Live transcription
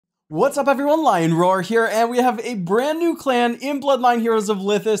What's up everyone, Lion Roar here, and we have a brand new clan in Bloodline Heroes of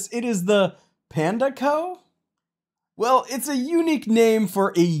Lithis. It is the Panda Co? Well, it's a unique name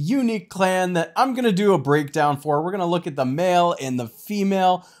for a unique clan that I'm gonna do a breakdown for. We're gonna look at the male and the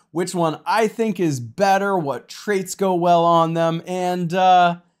female, which one I think is better, what traits go well on them, and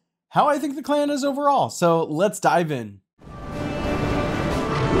how I think the clan is overall. So let's dive in.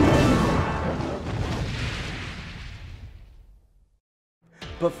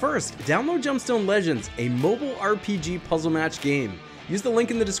 But first, download Gemstone Legends, a mobile RPG puzzle match game. Use the link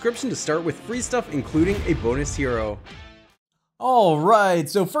in the description to start with free stuff, including a bonus hero. All right,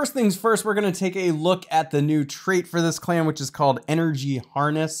 so first things first, we're gonna take a look at the new trait for this clan, which is called Energy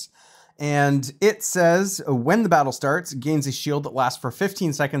Harness. And it says, when the battle starts, it gains a shield that lasts for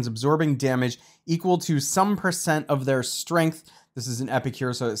 15 seconds, absorbing damage equal to some % of their strength. This is an epic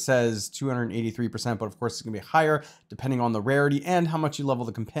here, so it says 283%, but of course it's gonna be higher depending on the rarity and how much you level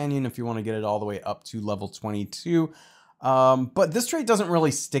the companion if you wanna get it all the way up to level 22. But this trait doesn't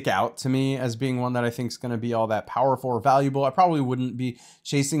really stick out to me as being one that I think is gonna be all that powerful or valuable. I probably wouldn't be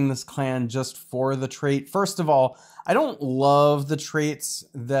chasing this clan just for the trait. First of all, I don't love the traits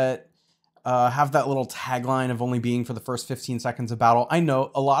that have that little tagline of only being for the first 15 seconds of battle. I know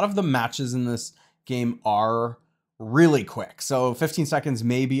a lot of the matches in this game are really quick, so 15 seconds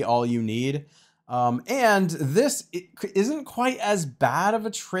may be all you need. And this isn't quite as bad of a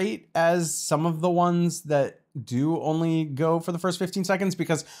trait as some of the ones that do only go for the first 15 seconds,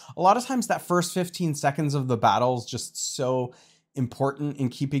 because a lot of times that first 15 seconds of the battle is just so important in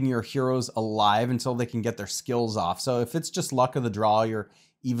keeping your heroes alive until they can get their skills off. So if it's just luck of the draw, you're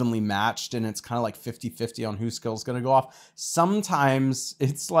evenly matched and it's kind of like 50-50 on whose skill's going to go off. Sometimes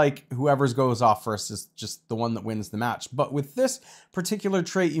it's like whoever's goes off first is just the one that wins the match. But with this particular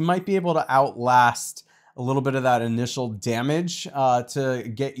trait, you might be able to outlast a little bit of that initial damage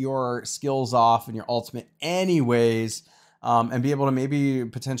to get your skills off and your ultimate anyways, and be able to maybe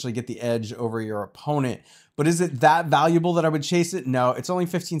potentially get the edge over your opponent. But is it that valuable that I would chase it? No, it's only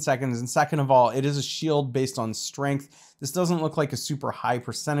 15 seconds. And second of all, it is a shield based on strength. This doesn't look like a super high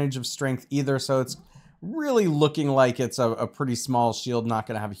percentage of strength either. So it's really looking like it's a pretty small shield, not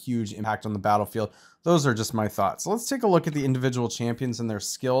going to have a huge impact on the battlefield. Those are just my thoughts. So let's take a look at the individual champions and their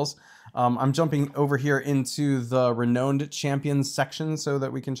skills. I'm jumping over here into the renowned champions section so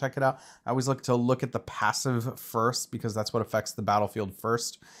that we can check it out. I always like to look at the passive first because that's what affects the battlefield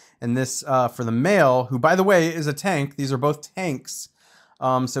first. And this for the male, who by the way is a tank. These are both tanks.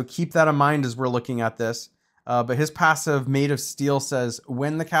 So keep that in mind as we're looking at this. But his passive, Made of Steel, says,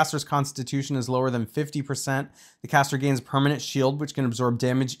 when the caster's constitution is lower than 50%, the caster gains a permanent shield, which can absorb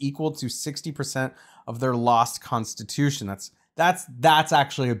damage equal to 60% of their lost constitution. That's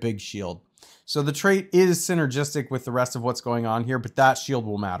actually a big shield. So the trait is synergistic with the rest of what's going on here, but that shield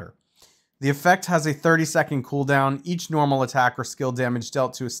will matter. The effect has a 30-second cooldown. Each normal attack or skill damage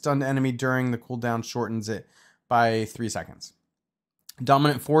dealt to a stunned enemy during the cooldown shortens it by 3 seconds.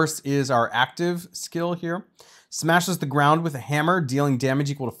 Dominant Force is our active skill here. Smashes the ground with a hammer, dealing damage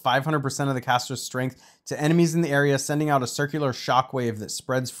equal to 500% of the caster's strength to enemies in the area, sending out a circular shockwave that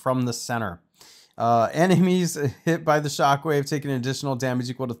spreads from the center. Enemies hit by the shockwave take an additional damage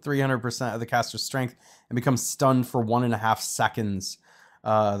equal to 300% of the caster's strength and become stunned for 1.5 seconds.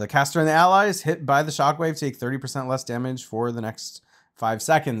 The caster and the allies hit by the shockwave take 30% less damage for the next 5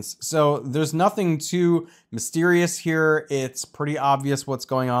 seconds. So there's nothing too mysterious here. It's pretty obvious what's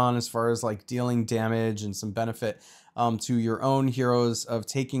going on as far as like dealing damage and some benefit to your own heroes of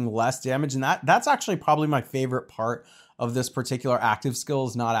taking less damage. And that's actually probably my favorite part of this particular active skill,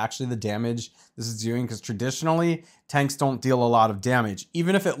 is not actually the damage this is doing, because traditionally tanks don't deal a lot of damage.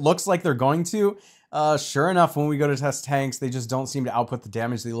 Even if it looks like they're going to, sure enough, when we go to test tanks, they just don't seem to output the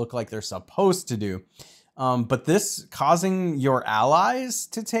damage they look like they're supposed to do. But this causing your allies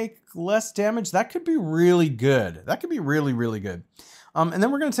to take less damage, that could be really good. That could be really, really good. And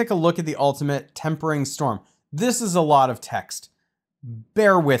then we're going to take a look at the ultimate, Tempering Storm. This is a lot of text.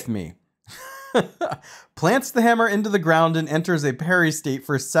 Bear with me. Plants the hammer into the ground and enters a parry state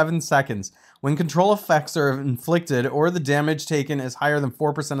for 7 seconds. When control effects are inflicted or the damage taken is higher than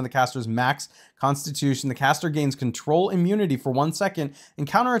 4% of the caster's max constitution, the caster gains control immunity for 1 second and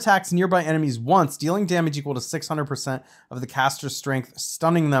counterattacks nearby enemies once, dealing damage equal to 600% of the caster's strength,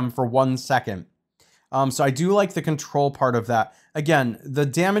 stunning them for 1 second. So I do like the control part of that. Again, the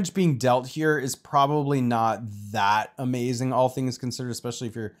damage being dealt here is probably not that amazing, all things considered, especially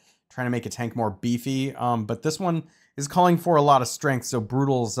if you're trying to make a tank more beefy. But this one is calling for a lot of strength, so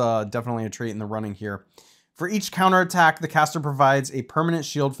Brutal's definitely a trait in the running here. For each counterattack, the caster provides a permanent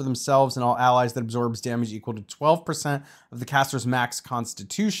shield for themselves and all allies that absorbs damage equal to 12% of the caster's max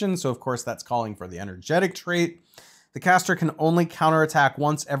constitution. So of course that's calling for the energetic trait. The caster can only counterattack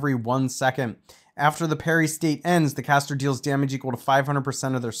once every 1 second. After the parry state ends, the caster deals damage equal to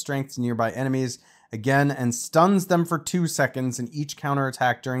 500% of their strength to nearby enemies again and stuns them for 2 seconds, and each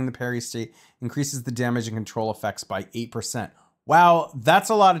counterattack during the parry state increases the damage and control effects by 8%. Wow, that's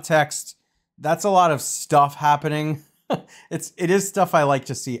a lot of text. That's a lot of stuff happening. It is stuff I like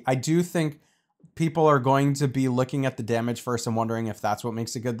to see. I do think people are going to be looking at the damage first and wondering if that's what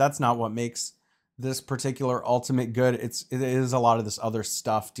makes it good. That's not what makes this particular ultimate good. It is a lot of this other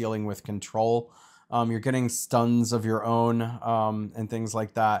stuff dealing with control. You're getting stuns of your own and things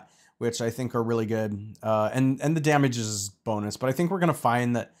like that, which I think are really good. And the damage is bonus, but I think we're gonna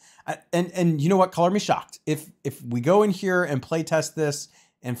find that. And you know what? Color me shocked. If we go in here and play test this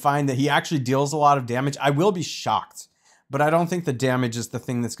and find that he actually deals a lot of damage, I will be shocked. But I don't think the damage is the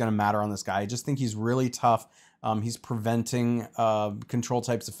thing that's going to matter on this guy. I just think he's really tough. He's preventing control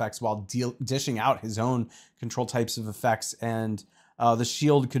types effects while dishing out his own control types of effects. And the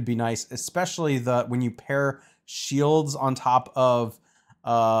shield could be nice, especially when you pair shields on top of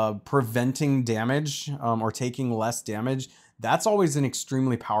preventing damage or taking less damage. That's always an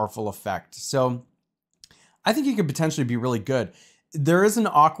extremely powerful effect. So I think he could potentially be really good. There is an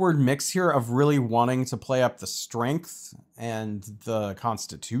awkward mix here of really wanting to play up the strength and the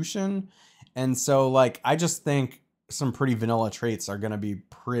constitution. And so like, I just think some pretty vanilla traits are going to be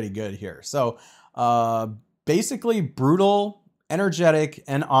pretty good here. So basically brutal, energetic,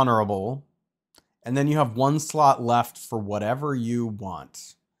 and honorable. And then you have 1 slot left for whatever you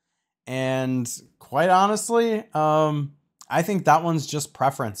want. And quite honestly, I think that one's just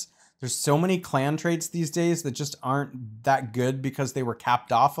preference. There's so many clan traits these days that just aren't that good because they were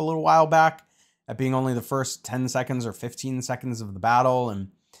capped off a little while back at being only the first 10 seconds or 15 seconds of the battle. And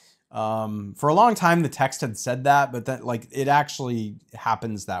for a long time, the text had said that, but that like it actually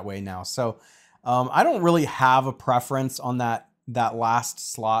happens that way now. So I don't really have a preference on that last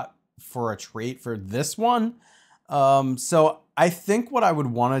slot for a trait for this one. So I think what I would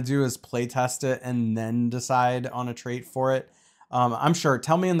want to do is play test it and then decide on a trait for it. I'm sure.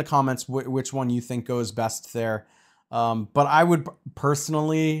 Tell me in the comments which one you think goes best there. But I would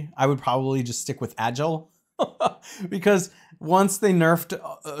probably just stick with Agile because once they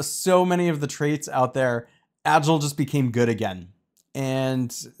nerfed so many of the traits out there, Agile just became good again.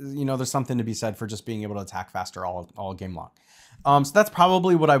 And, you know, there's something to be said for just being able to attack faster all game long. So that's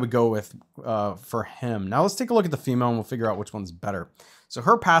probably what I would go with for him. Now let's take a look at the female and we'll figure out which one's better. So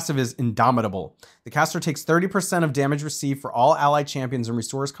her passive is Indomitable. The caster takes 30% of damage received for all allied champions and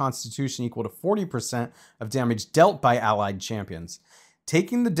restores constitution equal to 40% of damage dealt by allied champions.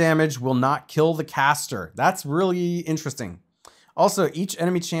 Taking the damage will not kill the caster. That's really interesting. Also, each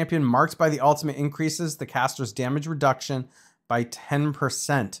enemy champion marked by the ultimate increases the caster's damage reduction by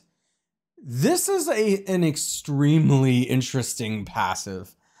 10%. This is an extremely interesting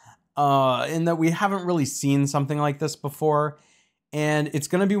passive in that we haven't really seen something like this before. And it's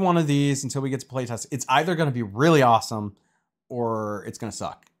going to be one of these until we get to playtest. It's either going to be really awesome or it's going to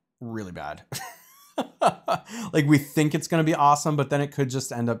suck really bad. Like we think it's going to be awesome, but then it could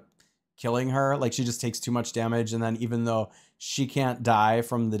just end up killing her. Like she just takes too much damage. And then even though she can't die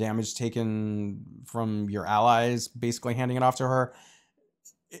from the damage taken from your allies, basically handing it off to her,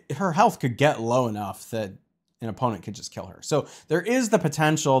 her health could get low enough that an opponent could just kill her. So there is the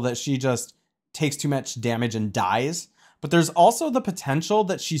potential that she just takes too much damage and dies. But there's also the potential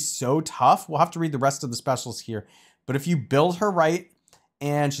that she's so tough. We'll have to read the rest of the specials here. But if you build her right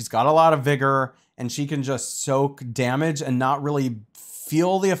and she's got a lot of vigor and she can just soak damage and not really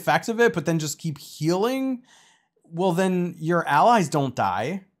feel the effect of it, but then just keep healing, well, then your allies don't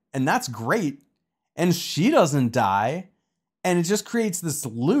die. And that's great. And she doesn't die. And it just creates this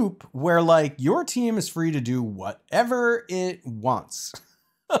loop where like your team is free to do whatever it wants.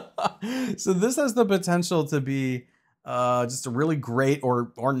 So this has the potential to be just a really great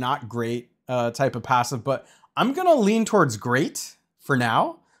or not great type of passive, but I'm going to lean towards great for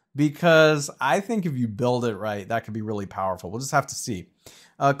now because I think if you build it right, that could be really powerful. We'll just have to see.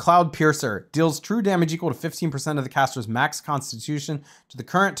 Cloud Piercer deals true damage equal to 15% of the caster's max constitution to the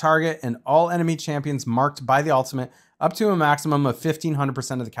current target and all enemy champions marked by the ultimate up to a maximum of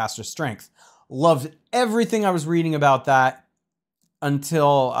 1500% of the caster's strength. Loved everything I was reading about that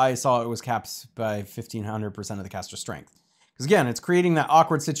until I saw it was capped by 1500% of the caster's strength. Because again, it's creating that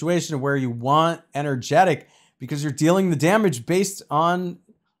awkward situation where you want energetic because you're dealing the damage based on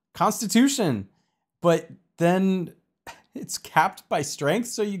constitution, but then it's capped by strength.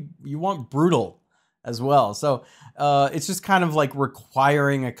 So you want brutal. as well. So it's just kind of like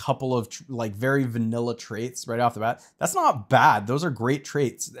requiring a couple of like very vanilla traits right off the bat. That's not bad. Those are great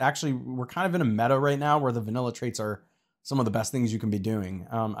traits. Actually, we're kind of in a meta right now where the vanilla traits are some of the best things you can be doing.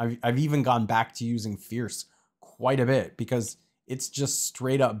 I've even gone back to using Fierce quite a bit because it's just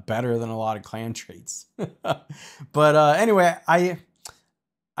straight up better than a lot of clan traits. But anyway,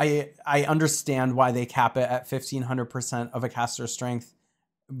 I understand why they cap it at 1500% of a caster's strength,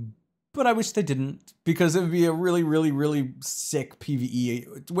 but I wish they didn't, because it would be a really, really, really sick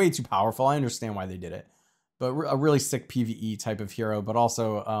PvE. It's way too powerful. I understand why they did it, but a really sick PvE type of hero, but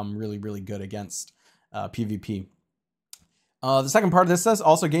also really, really good against PvP. The second part of this says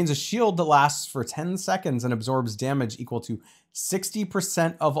also gains a shield that lasts for 10 seconds and absorbs damage equal to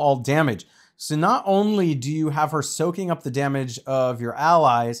 60% of all damage. So not only do you have her soaking up the damage of your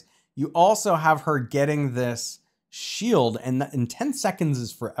allies, you also have her getting this shield, and in 10 seconds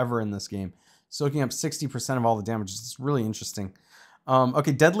is forever in this game. Soaking up 60% of all the damage. It's really interesting.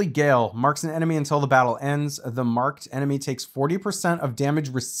 Okay, Deadly Gale marks an enemy until the battle ends. The marked enemy takes 40% of damage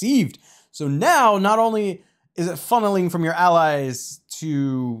received. So now, not only is it funneling from your allies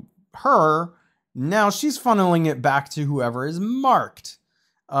to her, now she's funneling it back to whoever is marked.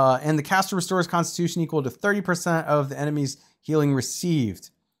 And the caster restores constitution equal to 30% of the enemy's healing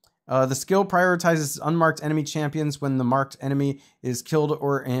received. The skill prioritizes unmarked enemy champions. When the marked enemy is killed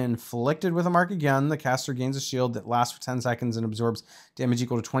or inflicted with a mark again, the caster gains a shield that lasts for 10 seconds and absorbs damage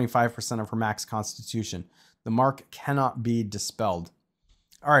equal to 25% of her max constitution. The mark cannot be dispelled.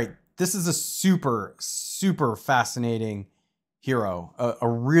 All right, this is a super, super fascinating hero, a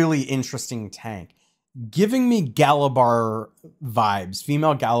really interesting tank. Giving me Galabar vibes,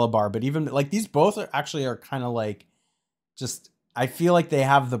 female Galabar, but even like these both are actually kind of like just, I feel like they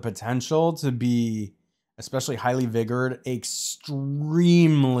have the potential to be, especially highly vigored,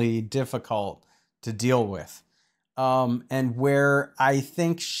 extremely difficult to deal with. And where I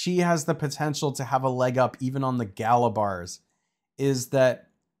think she has the potential to have a leg up even on the Galabars is that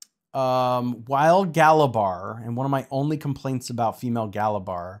while Galabar, and one of my only complaints about female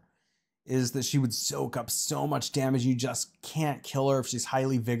Galabar is that she would soak up so much damage, you just can't kill her if she's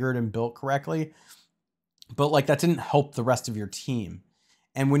highly vigored and built correctly. But like that didn't help the rest of your team.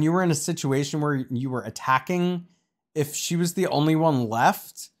 And when you were in a situation where you were attacking, if she was the only one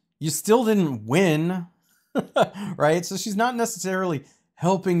left, you still didn't win, right? So she's not necessarily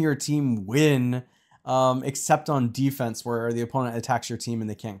helping your team win, except on defense where the opponent attacks your team and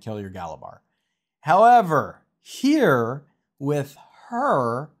they can't kill your Galabar. However, here with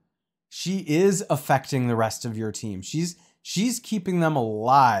her, she is affecting the rest of your team. She's keeping them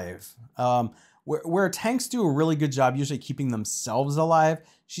alive. Where tanks do a really good job usually keeping themselves alive,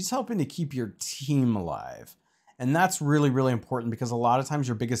 she's helping to keep your team alive. And that's really, really important because a lot of times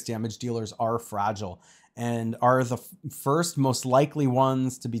your biggest damage dealers are fragile and are the first most likely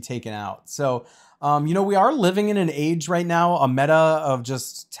ones to be taken out. So, you know, we are living in an age right now, a meta of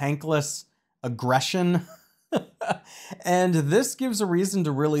just tankless aggression. And this gives a reason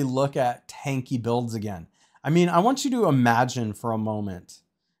to really look at tanky builds again. I mean, I want you to imagine for a moment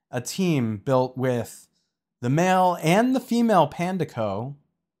a team built with the male and the female Panda-Co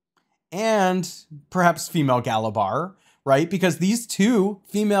and perhaps female Galabar, right? Because these two,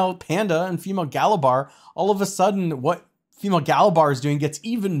 female Panda and female Galabar, all of a sudden what female Galabar is doing gets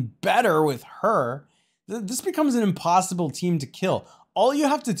even better with her. This becomes an impossible team to kill. All you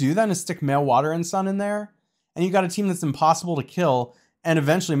have to do then is stick male Water and Sun in there, and you got a team that's impossible to kill, and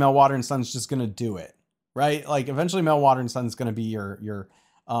eventually male Water and Sun's just gonna do it, right? Like eventually male Water and Sun's gonna be your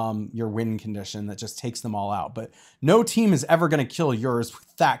win condition that just takes them all out. But no team is ever gonna kill yours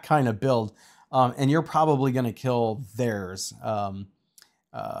with that kind of build, and you're probably gonna kill theirs.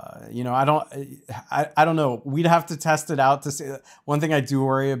 You know, I don't know. We'd have to test it out to see. One thing I do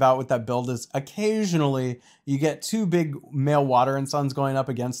worry about with that build is occasionally you get two big male Water and Suns going up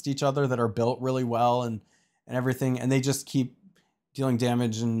against each other that are built really well and everything, and they just keep dealing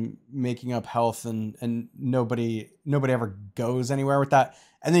damage and making up health, and nobody ever goes anywhere with that.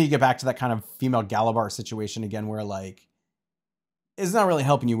 And then you get back to that kind of female Galabar situation again, where like it's not really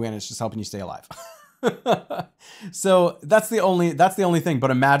helping you win; it's just helping you stay alive. So that's the only thing.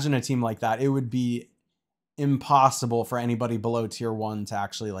 But imagine a team like that; it would be impossible for anybody below tier 1 to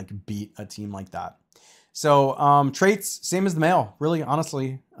actually like beat a team like that. So traits, same as the male. Really,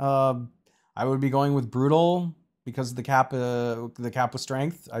 honestly, I would be going with brutal because of the cap with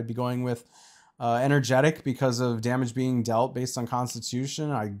strength. I'd be going with energetic because of damage being dealt based on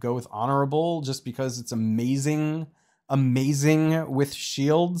constitution. I'd go with honorable just because it's amazing with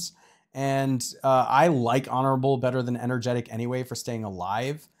shields. And I like honorable better than energetic anyway for staying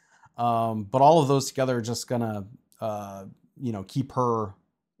alive. But all of those together are just gonna, you know, keep her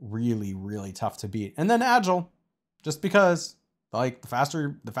really, really tough to beat. And then agile, just because, like, the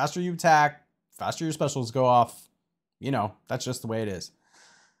faster you attack, faster your specials go off. You know, that's just the way it is.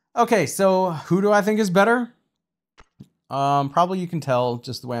 Okay, so who do I think is better? Probably you can tell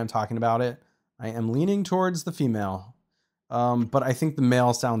just the way I'm talking about it. I am leaning towards the female. But I think the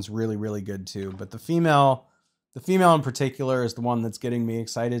male sounds really, really good too. But the female in particular is the one that's getting me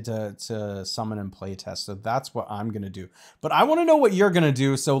excited to summon and play test. So that's what I'm going to do. But I want to know what you're going to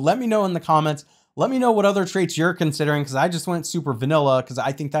do. So let me know in the comments. Let me know what other traits you're considering, because I just went super vanilla because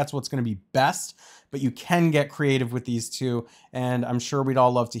I think that's what's going to be best. But you can get creative with these two, and I'm sure we'd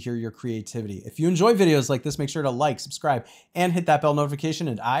all love to hear your creativity. If you enjoy videos like this, make sure to like, subscribe, and hit that bell notification,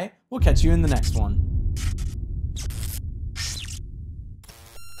 and I will catch you in the next one.